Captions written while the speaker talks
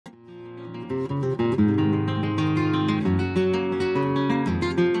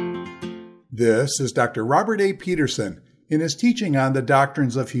This is Dr. Robert A. Peterson in his teaching on the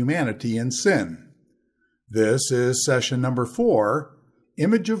doctrines of humanity and sin. This is session number 4,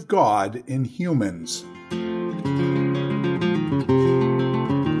 Image of God in Humans.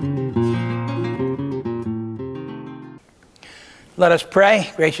 Let us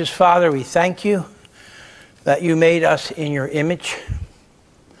pray. Gracious Father, we thank you that you made us in your image,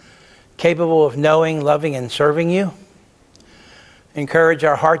 capable of knowing, loving, and serving you. Encourage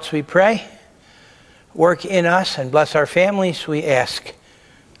our hearts, we pray. Work in us and bless our families, we ask.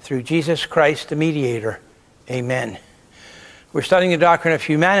 Through Jesus Christ, the mediator. Amen. We're studying the doctrine of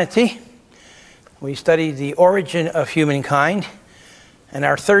humanity. We studied the origin of humankind. And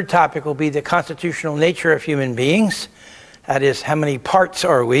our third topic will be the constitutional nature of human beings. That is, how many parts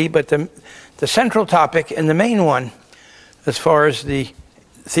are we? But the central topic and the main one, as far as the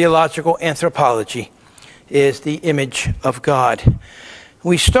theological anthropology, is the image of God.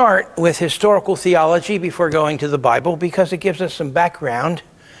 We start with historical theology before going to the Bible because it gives us some background.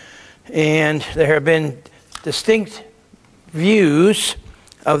 And there have been distinct views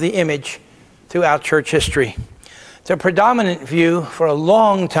of the image throughout church history. The predominant view for a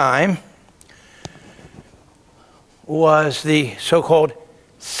long time was the so-called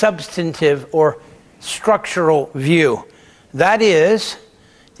substantive or structural view. That is,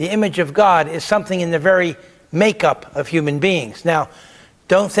 the image of God is something in the very makeup of human beings. Now,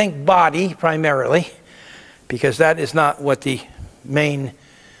 don't think body primarily, because that is not what the main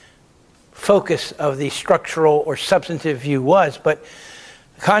focus of the structural or substantive view was, but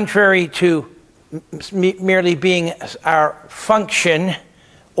contrary to merely being our function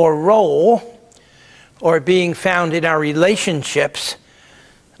or role, or being found in our relationships,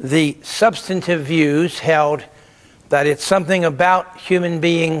 the substantive views held that it's something about human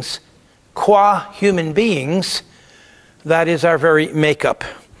beings, qua human beings, that is our very makeup.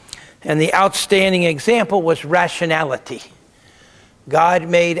 And the outstanding example was rationality. God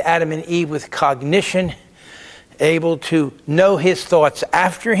made Adam and Eve with cognition, able to know his thoughts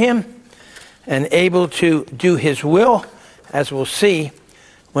after him, and able to do his will, as we'll see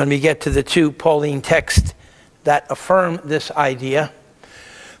when we get to the two Pauline texts that affirm this idea.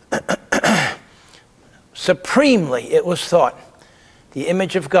 Supremely, it was thought, the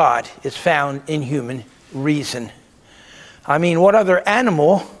image of God is found in human reason. I mean, what other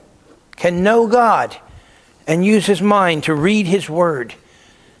animal can know God and use his mind to read his word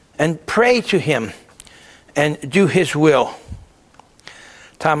and pray to him and do his will?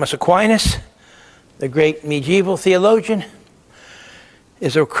 Thomas Aquinas, the great medieval theologian,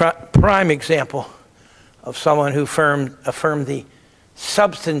 is a prime example of someone who affirmed the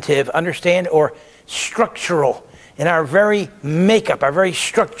substantive, understand, or structural in our very makeup, our very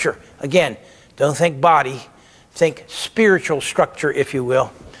structure. Again, don't think body, think spiritual structure, if you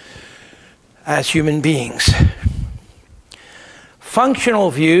will, as human beings. Functional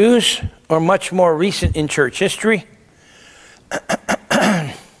views are much more recent in church history.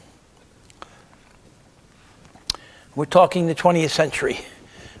 We're talking the 20th century,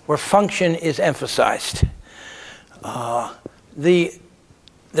 where function is emphasized.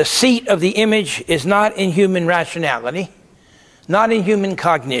 The seat of the image is not in human rationality, not in human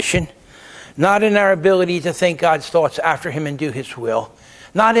cognition, not in our ability to think God's thoughts after him and do his will,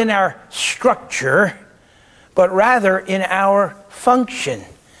 not in our structure, but rather in our function,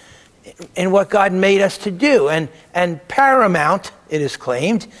 in what God made us to do. And paramount, it is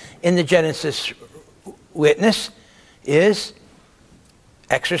claimed, in the Genesis witness, is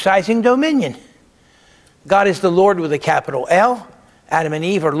exercising dominion. God is the Lord with a capital L. Adam and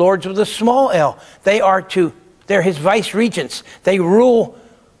Eve are lords with a small l. They're his vice regents. They rule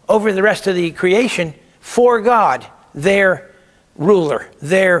over the rest of the creation for God, their ruler,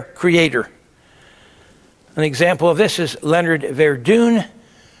 their creator. An example of this is Leonard Verdun,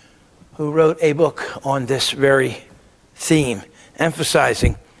 who wrote a book on this very theme,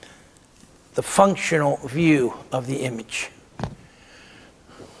 emphasizing the functional view of the image.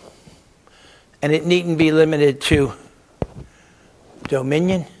 And it needn't be limited to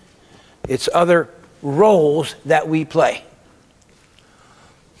dominion. It's other roles that we play.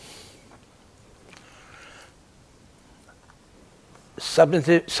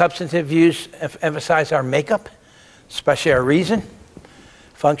 Substantive views emphasize our makeup, especially our reason.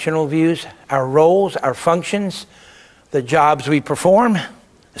 Functional views, our roles, our functions, the jobs we perform,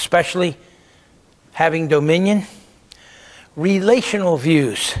 especially having dominion. Relational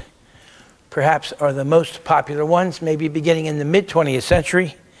views, perhaps, are the most popular ones, maybe beginning in the mid-20th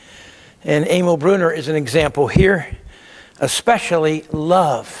century. And Emil Brunner is an example here, especially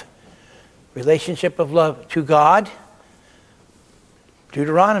love. Relationship of love to God,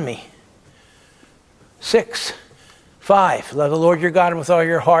 Deuteronomy 6:5. Love the Lord your God with all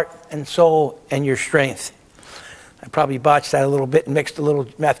your heart and soul and your strength. I probably botched that a little bit and mixed a little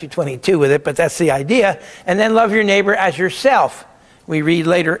Matthew 22 with it, but that's the idea. And then love your neighbor as yourself. We read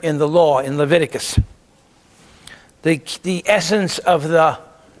later in the law in Leviticus. The essence of the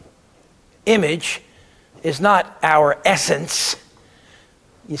image is not our essence.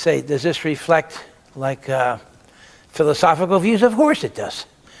 You say, does this reflect like philosophical views? Of course it does.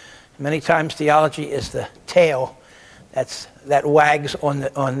 Many times theology is the tail that wags on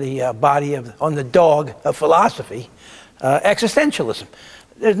the body on the dog of philosophy. Existentialism.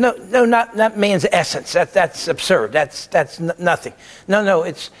 There's not man's essence. That's absurd. That's nothing. No.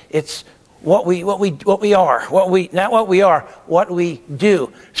 It's what we are. What we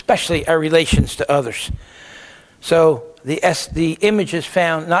do, especially our relations to others. So the image is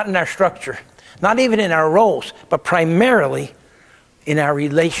found not in our structure, not even in our roles, but primarily in our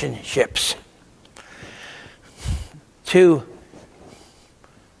relationships. And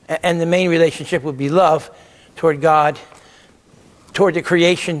the main relationship would be love toward God, toward the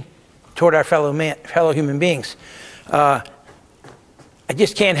creation, toward our fellow human beings. I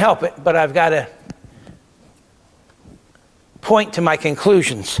just can't help it, but I've got to point to my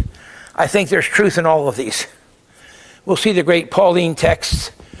conclusions. I think there's truth in all of these. We'll see the great Pauline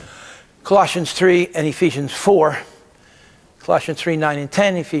texts, Colossians 3 and Ephesians 4. Colossians 3, 9 and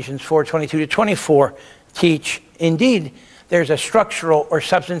 10, Ephesians 4, 22 to 24 teach, indeed, there's a structural or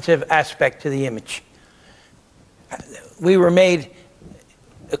substantive aspect to the image. We were made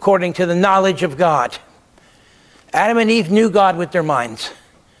according to the knowledge of God. Adam and Eve knew God with their minds.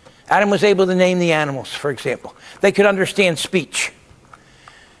 Adam was able to name the animals, for example. They could understand speech.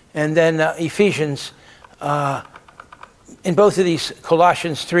 And then Ephesians, in both of these,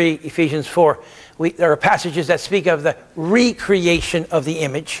 Colossians 3, Ephesians 4, there are passages that speak of the recreation of the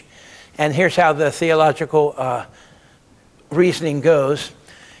image. And here's how the theological reasoning goes.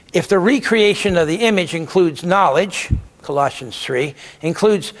 If the recreation of the image includes knowledge, Colossians 3,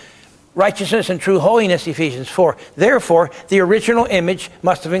 includes righteousness and true holiness, Ephesians 4, therefore, the original image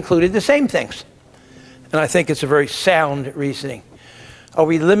must have included the same things. And I think it's a very sound reasoning. Are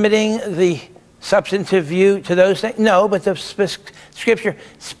we limiting the substantive view to those things? No, but the Scripture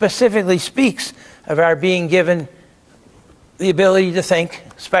specifically speaks of our being given the ability to think,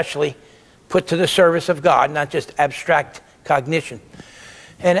 especially put to the service of God, not just abstract cognition,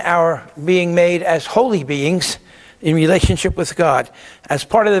 and our being made as holy beings in relationship with God as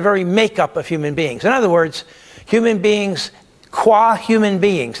part of the very makeup of human beings. In other words, human beings, qua human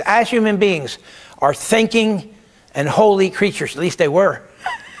beings, as human beings, are thinking and holy creatures. At least they were.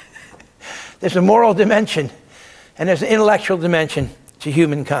 There's a moral dimension and there's an intellectual dimension to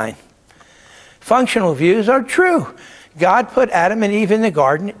humankind. Functional views are true. God put Adam and Eve in the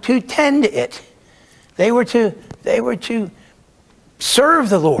garden to tend it. They were to serve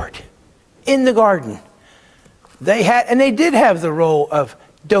the Lord in the garden. They did have the role of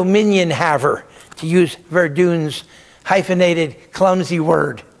dominion haver, to use Verdun's hyphenated, clumsy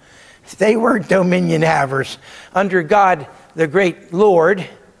word. They were dominion havers. Under God, the great Lord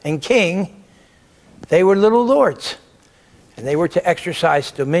and King, they were little lords. And they were to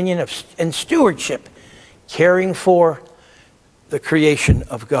exercise dominion and stewardship, caring for the creation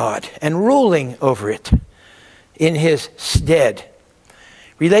of God and ruling over it in his stead.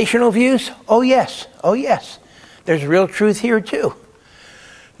 Relational views? Oh yes, oh yes. There's real truth here too.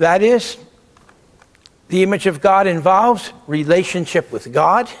 That is, the image of God involves relationship with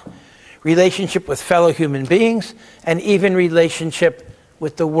God, relationship with fellow human beings, and even relationship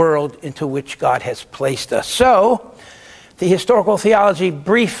with the world into which God has placed us. So, the historical theology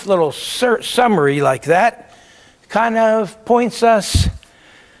brief little summary like that kind of points us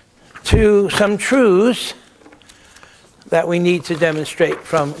to some truths that we need to demonstrate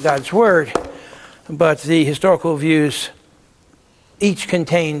from God's Word. But the historical views each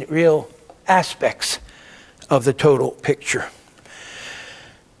contain real aspects of the total picture.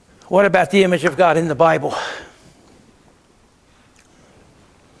 What about the image of God in the Bible?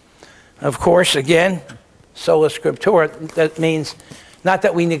 Of course, again, sola scriptura, that means not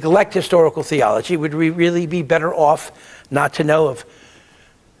that we neglect historical theology. Would we really be better off not to know of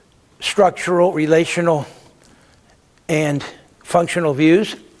structural, relational, and functional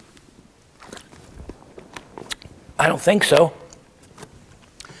views? I don't think so.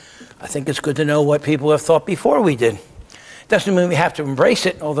 I think it's good to know what people have thought before we did. Doesn't mean we have to embrace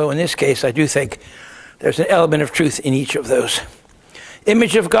it, although in this case I do think there's an element of truth in each of those.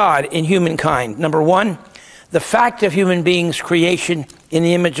 Image of God in humankind. Number one, the fact of human beings' creation in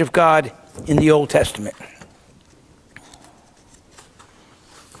the image of God in the Old Testament,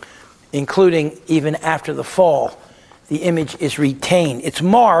 including even after the fall. The image is retained. It's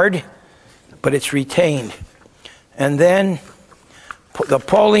marred, but it's retained. And then the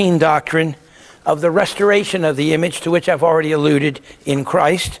Pauline doctrine of the restoration of the image, to which I've already alluded, in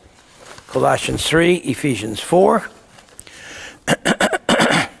Christ. Colossians 3, Ephesians 4.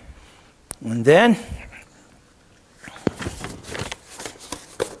 And then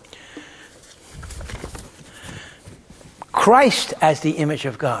Christ as the image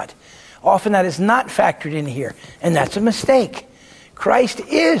of God. Often that is not factored in here, and that's a mistake. Christ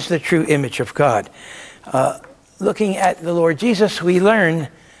is the true image of God. Looking at the Lord Jesus, we learn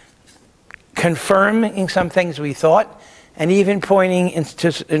confirming some things we thought, and even pointing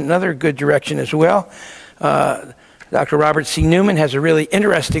into another good direction as well. Dr. Robert C. Newman has a really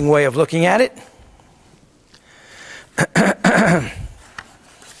interesting way of looking at it.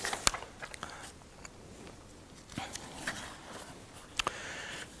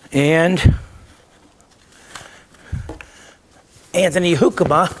 And Anthony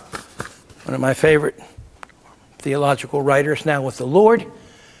Hugenberger, one of my favorite theological writers now with the Lord,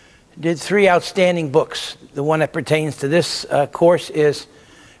 did 3 outstanding books. The one that pertains to this course is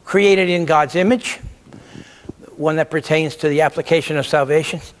Created in God's Image. The one that pertains to the application of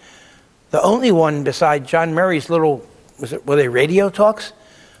salvation. The only one beside John Murray's little, were they radio talks?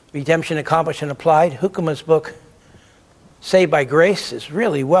 Redemption Accomplished and Applied. Hugenberger's book, Saved by Grace, is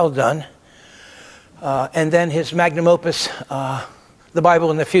really well done. And then his magnum opus, The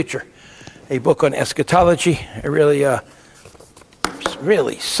Bible in the Future, a book on eschatology, a really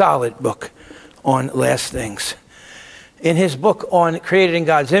solid book on last things. In his book on Created in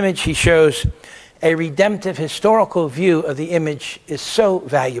God's Image, he shows a redemptive historical view of the image is so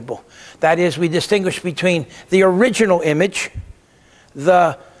valuable. That is, we distinguish between the original image,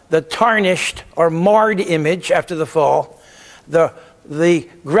 the tarnished or marred image after the fall, the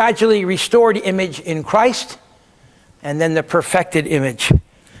gradually restored image in Christ, and then the perfected image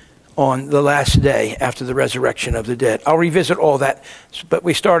on the last day after the resurrection of the dead. I'll revisit all that, but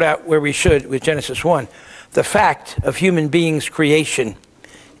we start out where we should with Genesis 1. The fact of human beings' creation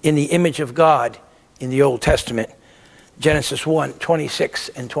in the image of God in the Old Testament. Genesis 1, 26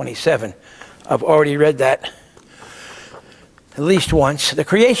 and 27. I've already read that at least once. The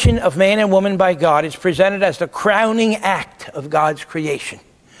creation of man and woman by God is presented as the crowning act of God's creation.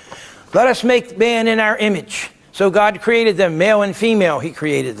 Let us make man in our image. So God created them, male and female, he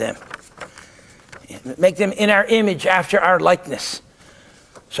created them. Make them in our image after our likeness.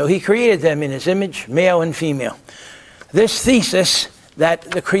 So he created them in his image, male and female. This thesis that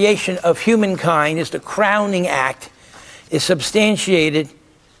the creation of humankind is the crowning act is substantiated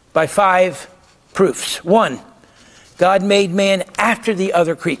by 5 proofs. 1, God made man after the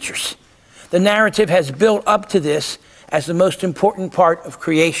other creatures. The narrative has built up to this as the most important part of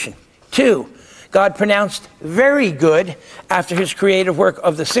creation. 2, God pronounced very good after his creative work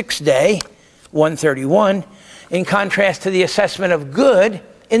of the 6th day, 131, in contrast to the assessment of good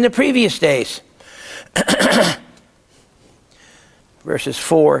in the previous days. Verses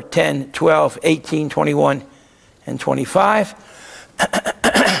 4, 10, 12, 18, 21, and 25.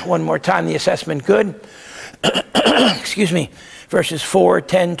 One more time, the assessment good. Excuse me. Verses 4,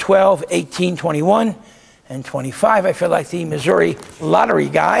 10, 12, 18, 21, and 25. I feel like the Missouri lottery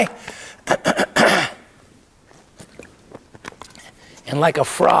guy. And like a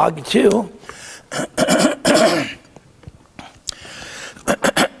frog, too.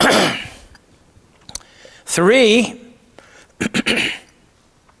 3,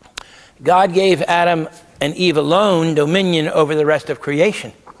 God gave Adam and Eve alone dominion over the rest of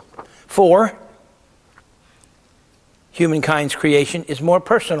creation. 4, humankind's creation is more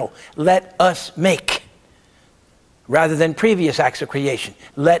personal. Let us make, rather than previous acts of creation.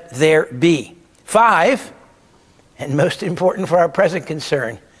 Let there be. 5, and most important for our present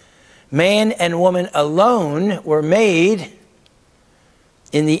concern, man and woman alone were made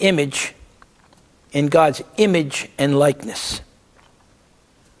in the image, in God's image and likeness.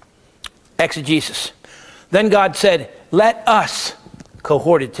 Exegesis. Then God said, let us,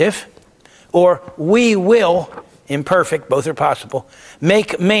 cohortative, or we will, imperfect, both are possible,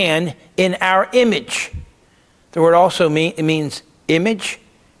 make man in our image. The word also means image,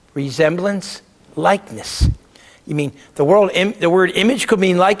 resemblance, likeness. You mean the word image could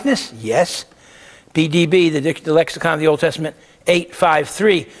mean likeness? Yes. PDB, the lexicon of the Old Testament,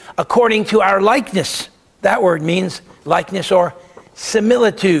 853. According to our likeness. That word means likeness or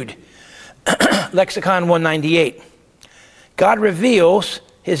similitude. Lexicon 198. God reveals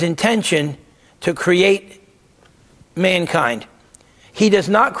his intention to create mankind. He does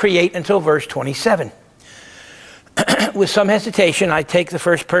not create until verse 27. With some hesitation, I take the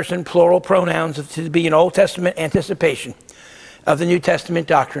first person plural pronouns to be an Old Testament anticipation of the New Testament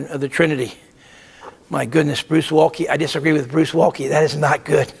doctrine of the Trinity. My goodness, Bruce Walke, I disagree with Bruce Walke. That is not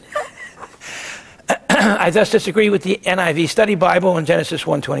good. I thus disagree with the NIV Study Bible in Genesis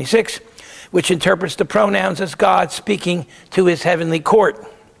 1:26, which interprets the pronouns as God speaking to his heavenly court.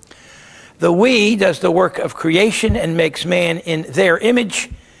 The we does the work of creation and makes man in their image.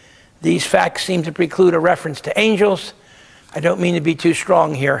 These facts seem to preclude a reference to angels. I don't mean to be too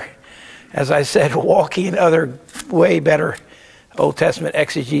strong here. As I said, Walke and other way better Old Testament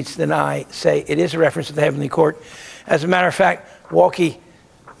exegetes than I say it is a reference to the heavenly court. As a matter of fact, Walke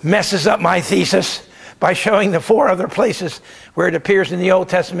messes up my thesis by showing the 4 other places where it appears in the Old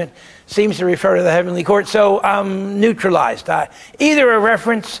Testament seems to refer to the heavenly court. So I'm neutralized. Either a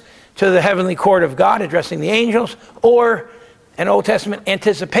reference to the heavenly court of God addressing the angels, or an Old Testament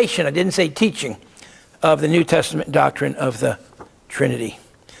anticipation, I didn't say teaching, of the New Testament doctrine of the Trinity.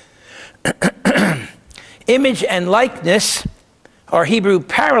 Image and likeness are Hebrew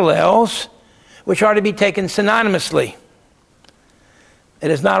parallels which are to be taken synonymously. It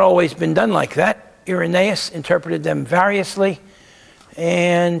has not always been done like that. Irenaeus interpreted them variously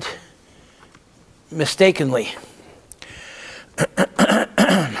and mistakenly.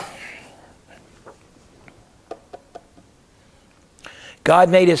 God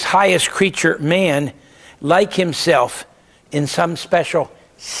made his highest creature, man, like himself in some special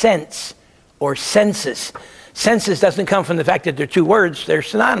sense or senses. Senses doesn't come from the fact that they're 2 words, they're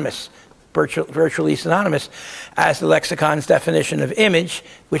synonymous, virtually synonymous, as the lexicon's definition of image,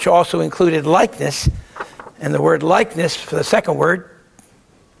 which also included likeness, and the word likeness for the second word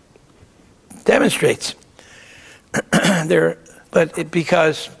demonstrates.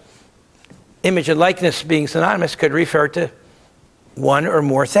 Because image and likeness being synonymous could refer to one or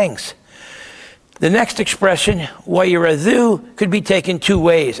more things. The next expression, wayeradu, could be taken 2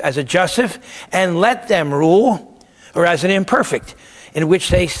 ways, as adjussive, and let them rule, or as an imperfect, in which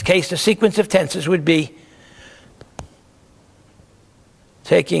case the sequence of tenses would be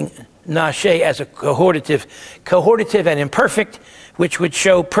taking nashe as a cohortative and imperfect, which would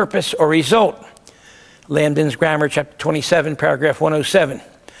show purpose or result. Lambden's Grammar, chapter 27, paragraph 107.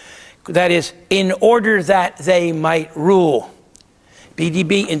 That is, in order that they might rule.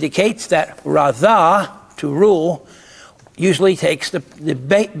 BDB indicates that radha, to rule, usually takes the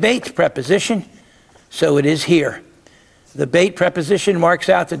bait preposition, so it is here. The bait preposition marks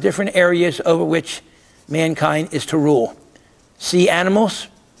out the different areas over which mankind is to rule. Sea animals,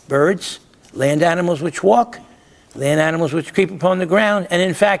 birds, land animals which walk, land animals which creep upon the ground, and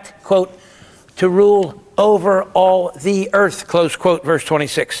in fact, quote, to rule over all the earth, close quote, verse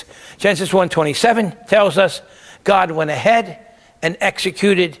 26. Genesis 1:27 tells us God went ahead and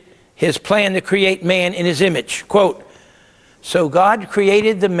executed his plan to create man in his image. Quote, so God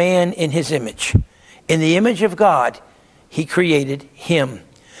created the man in his image. In the image of God, he created him.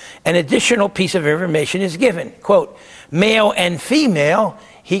 An additional piece of information is given. Quote, male and female,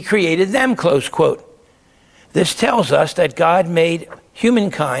 he created them, close quote. This tells us that God made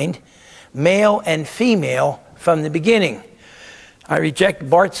humankind male and female from the beginning. I reject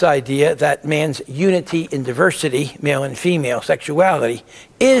Barth's idea that man's unity in diversity, male and female sexuality,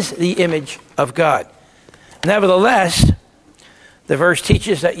 is the image of God. Nevertheless, the verse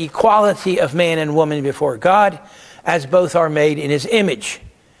teaches the equality of man and woman before God, as both are made in his image.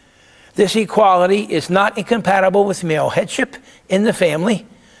 This equality is not incompatible with male headship in the family,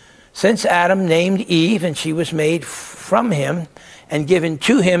 since Adam named Eve and she was made from him and given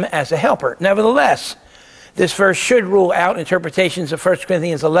to him as a helper. Nevertheless, this verse should rule out interpretations of 1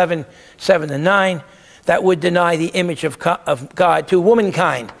 Corinthians 11, 7 and 9 that would deny the image of God to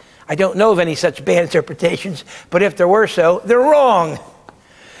womankind. I don't know of any such bad interpretations, but if there were so, they're wrong.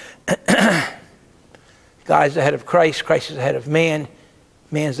 God is the head of Christ, Christ is the head of man,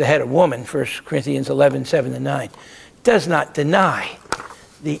 man is the head of woman, 1 Corinthians 11, 7 and 9. Does not deny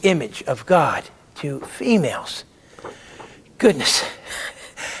the image of God to females. Goodness.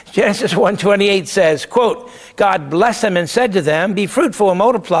 Genesis 1:28 says, quote, God blessed them and said to them, be fruitful and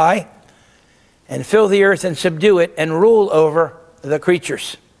multiply, and fill the earth and subdue it, and rule over the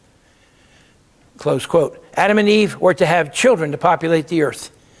creatures. Close quote. Adam and Eve were to have children to populate the earth.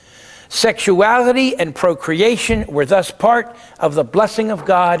 Sexuality and procreation were thus part of the blessing of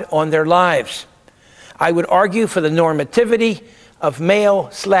God on their lives. I would argue for the normativity of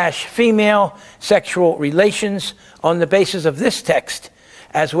male/female sexual relations on the basis of this text,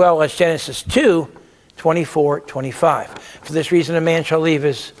 as well as Genesis 2, 24, 25. For this reason, a man shall leave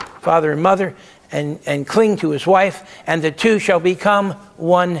his father and mother and cling to his wife, and the two shall become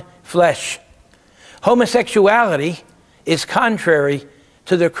one flesh. Homosexuality is contrary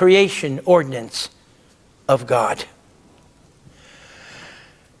to the creation ordinance of God.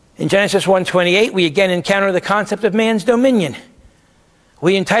 In Genesis 1:28, we again encounter the concept of man's dominion.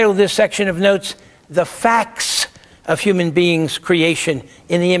 We entitled this section of notes, "The Facts of Human Beings' Creation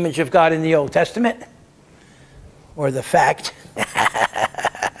in the Image of God in the Old Testament," or the fact.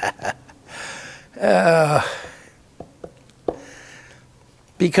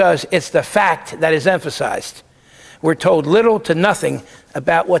 Because it's the fact that is emphasized. We're told little to nothing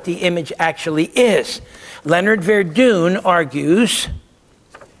about what the image actually is. Leonard Verdun argues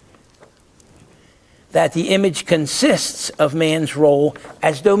that the image consists of man's role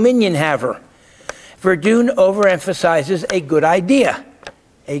as dominion haver. Verdun overemphasizes a good idea,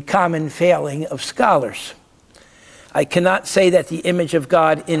 a common failing of scholars. I cannot say that the image of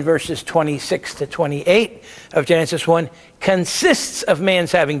God in verses 26 to 28 of Genesis 1 consists of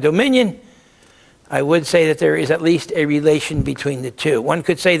man's having dominion. I would say that there is at least a relation between the two. One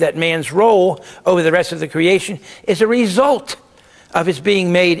could say that man's role over the rest of the creation is a result of his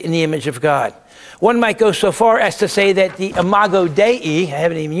being made in the image of God. One might go so far as to say that the imago Dei, I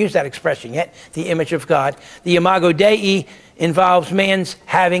haven't even used that expression yet, the image of God, the imago Dei involves man's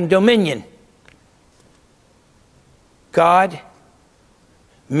having dominion. God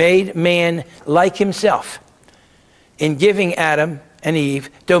made man like himself in giving Adam and Eve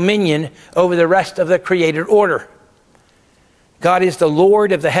dominion over the rest of the created order. God is the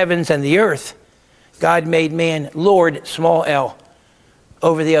Lord of the heavens and the earth. God made man Lord, small l,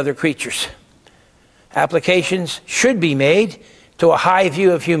 over the other creatures. Applications should be made to a high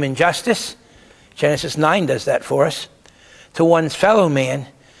view of human justice. Genesis 9 does that for us. To one's fellow man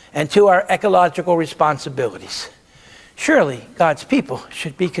and to our ecological responsibilities. Surely God's people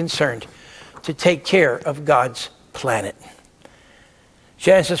should be concerned to take care of God's planet.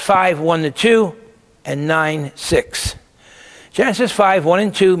 Genesis 5, 1-2 and 9, 6. Genesis 5, 1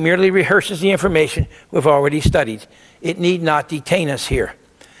 and 2 merely rehearses the information we've already studied. It need not detain us here.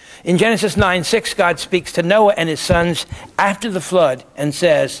 In Genesis 9, 6, God speaks to Noah and his sons after the flood and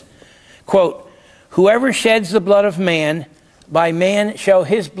says, quote, "Whoever sheds the blood of man, by man shall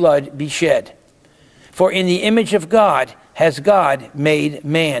his blood be shed. For in the image of God has God made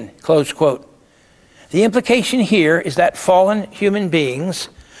man," close quote. The implication here is that fallen human beings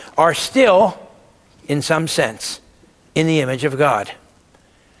are still, in some sense, in the image of God.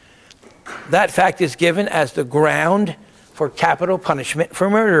 That fact is given as the ground for capital punishment for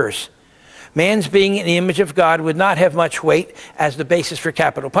murderers. Man's being in the image of God would not have much weight as the basis for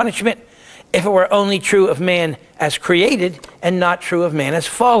capital punishment if it were only true of man as created and not true of man as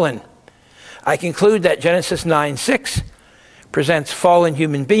fallen. I conclude that Genesis 9:6 presents fallen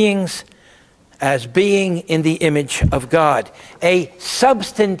human beings as being in the image of God. A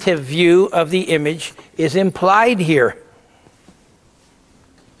substantive view of the image is implied here.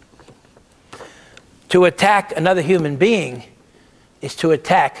 To attack another human being is to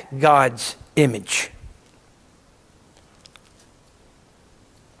attack God's image.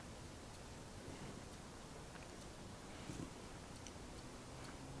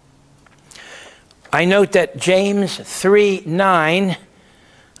 I note that James 3:9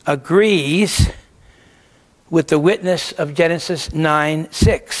 agrees with the witness of Genesis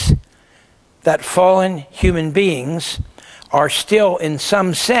 9:6 that fallen human beings are still, in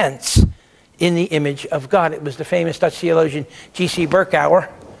some sense, in the image of God. It was the famous Dutch theologian G.C. Berkouwer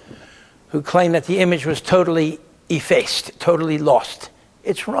who claimed that the image was totally effaced, totally lost.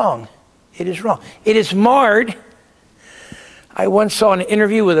 It's wrong. It is wrong. It is marred. I once saw an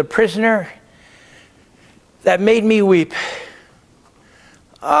interview with a prisoner that made me weep.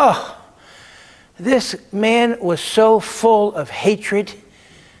 Oh, this man was so full of hatred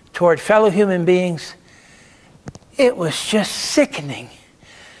toward fellow human beings. It was just sickening.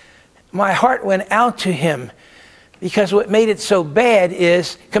 My heart went out to him because what made it so bad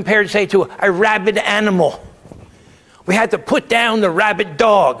is, compared, say, to a rabid animal. We had to put down the rabid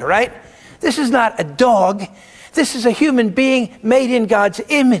dog, right? This is not a dog. This is a human being made in God's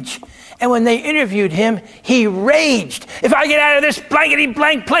image. And when they interviewed him, he raged. If I get out of this blankety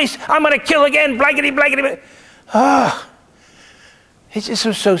blank place, I'm going to kill again, blankety blankety. Ah, it just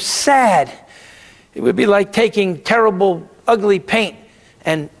was so sad. It would be like taking terrible, ugly paint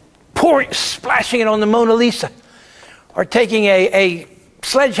and splashing it on the Mona Lisa, or taking a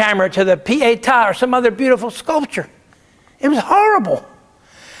sledgehammer to the Pietà or some other beautiful sculpture. It was horrible.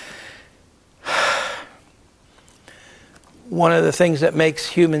 One of the things that makes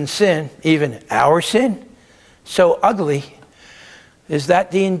human sin, even our sin, so ugly is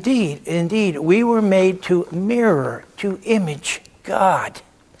that indeed, we were made to mirror, to image God.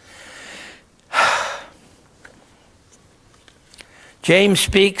 James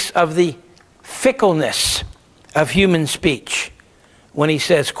speaks of the fickleness of human speech when he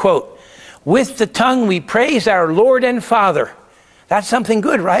says, quote, "With the tongue we praise our Lord and Father." That's something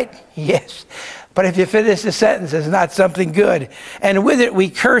good, right? Yes. But if you finish the sentence, it's not something good. "And with it we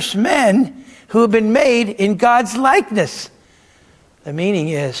curse men who have been made in God's likeness." The meaning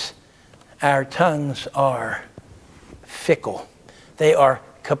is our tongues are fickle. They are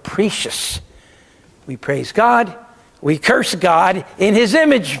capricious. We praise God. We curse God in his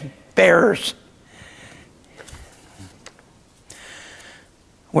image bearers.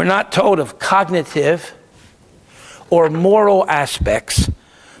 We're not told of cognitive or moral aspects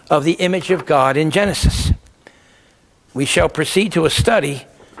of the image of God in Genesis. We shall proceed to a study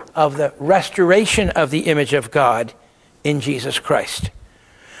of the restoration of the image of God in Jesus Christ.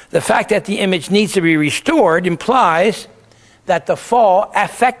 The fact that the image needs to be restored implies that the fall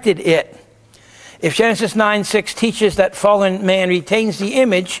affected it. If Genesis 9:6 teaches that fallen man retains the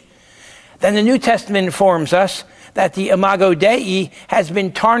image, then the New Testament informs us that the imago Dei has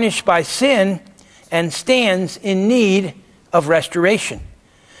been tarnished by sin and stands in need of restoration.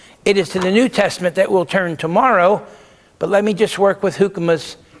 It is to the New Testament that we'll turn tomorrow, but let me just work with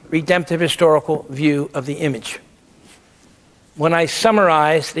Huckema's redemptive historical view of the image. When I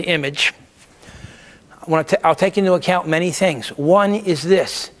summarize the image, I'll take into account many things. One is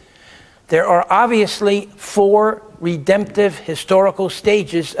this: there are obviously 4 redemptive historical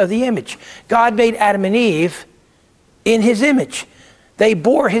stages of the image. God made Adam and Eve in his image. They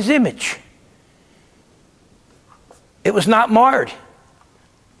bore his image. It was not marred.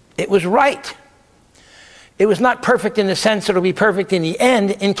 It was right. It was not perfect in the sense that it'll be perfect in the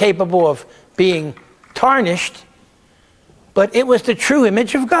end, incapable of being tarnished, but it was the true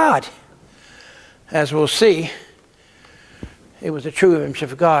image of God. As we'll see, it was the true image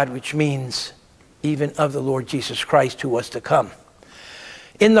of God, which means even of the Lord Jesus Christ who was to come.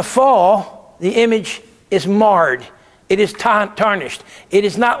 In the fall, the image is marred. It is tarnished. It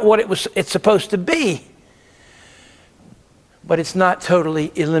is not what it's supposed to be, but it's not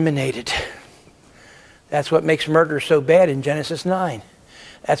totally eliminated. That's what makes murder so bad in Genesis 9.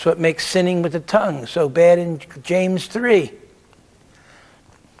 That's what makes sinning with the tongue so bad in James 3.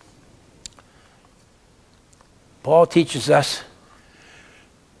 Paul teaches us,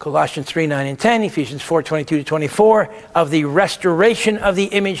 Colossians 3, 9, and 10, Ephesians 4, 22 to 24, of the restoration of the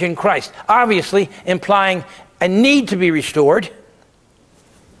image in Christ, obviously implying a need to be restored,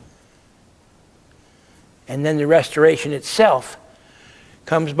 and then the restoration itself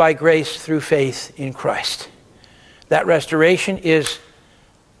comes by grace through faith in Christ. That restoration is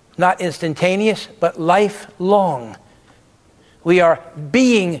not instantaneous, but lifelong. We are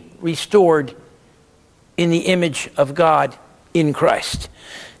being restored in the image of God in Christ.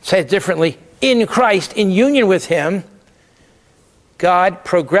 Say it differently, in Christ, in union with him, God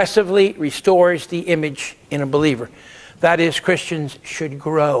progressively restores the image in a believer. That is, Christians should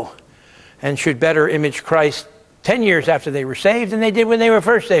grow and should better image Christ 10 years after they were saved than they did when they were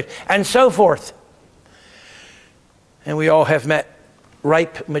first saved, and so forth. And we all have met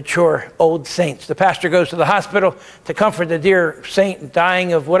ripe, mature, old saints. The pastor goes to the hospital to comfort the dear saint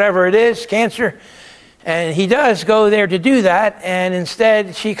dying of whatever it is, cancer, and he does go there to do that, and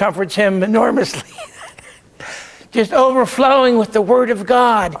instead she comforts him enormously. Just overflowing with the word of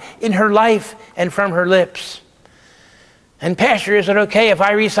God in her life and from her lips. And pastor, is it okay if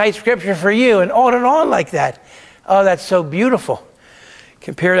I recite scripture for you? And on like that. Oh, that's so beautiful.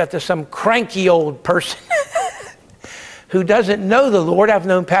 Compare that to some cranky old person who doesn't know the Lord. I've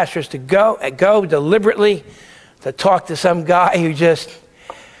known pastors to go deliberately to talk to some guy who just,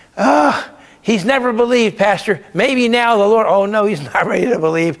 he's never believed, pastor. Maybe now the Lord, oh no, he's not ready to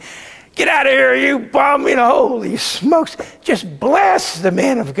believe. Get out of here, you bum, holy smokes. Just bless the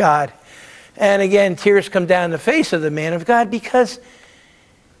man of God. And again, tears come down the face of the man of God because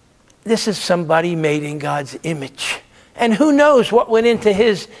this is somebody made in God's image. And who knows what went into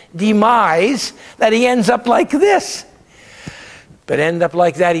his demise that he ends up like this. But end up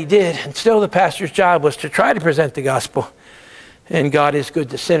like that he did. And still the pastor's job was to try to present the gospel. And God is good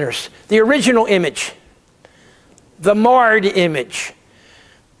to sinners. The original image, the marred image,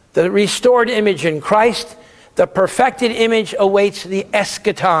 the restored image in Christ, the perfected image awaits the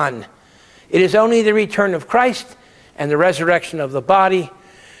eschaton. It is only the return of Christ and the resurrection of the body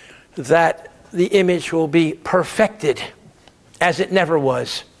that the image will be perfected as it never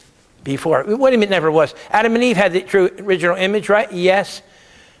was before. What do you mean it never was? Adam and Eve had the true original image, right? Yes.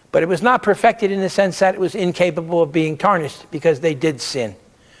 But it was not perfected in the sense that it was incapable of being tarnished because they did sin.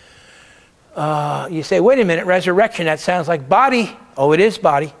 You say, wait a minute, resurrection, that sounds like body. Oh, it is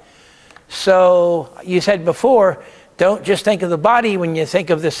body. So you said before, don't just think of the body when you think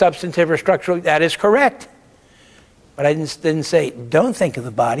of the substantive or structural. That is correct. But I didn't say don't think of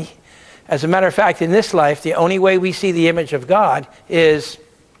the body. As a matter of fact, in this life, the only way we see the image of God is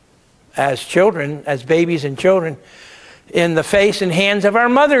as children, as babies and children, in the face and hands of our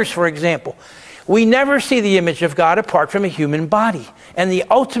mothers, for example. We never see the image of God apart from a human body. And the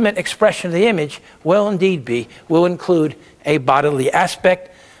ultimate expression of the image will include a bodily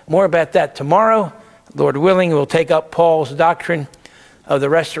aspect. More about that tomorrow. Lord willing, we'll take up Paul's doctrine of the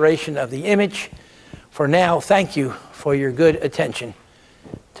restoration of the image. For now, thank you for your good attention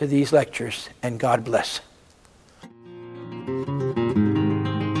to these lectures, and God bless.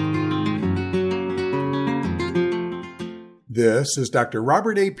 This is Dr.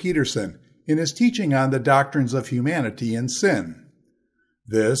 Robert A. Peterson in his teaching on the Doctrines of Humanity and Sin.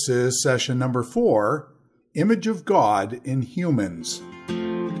 This is session number 4, Image of God in Humans.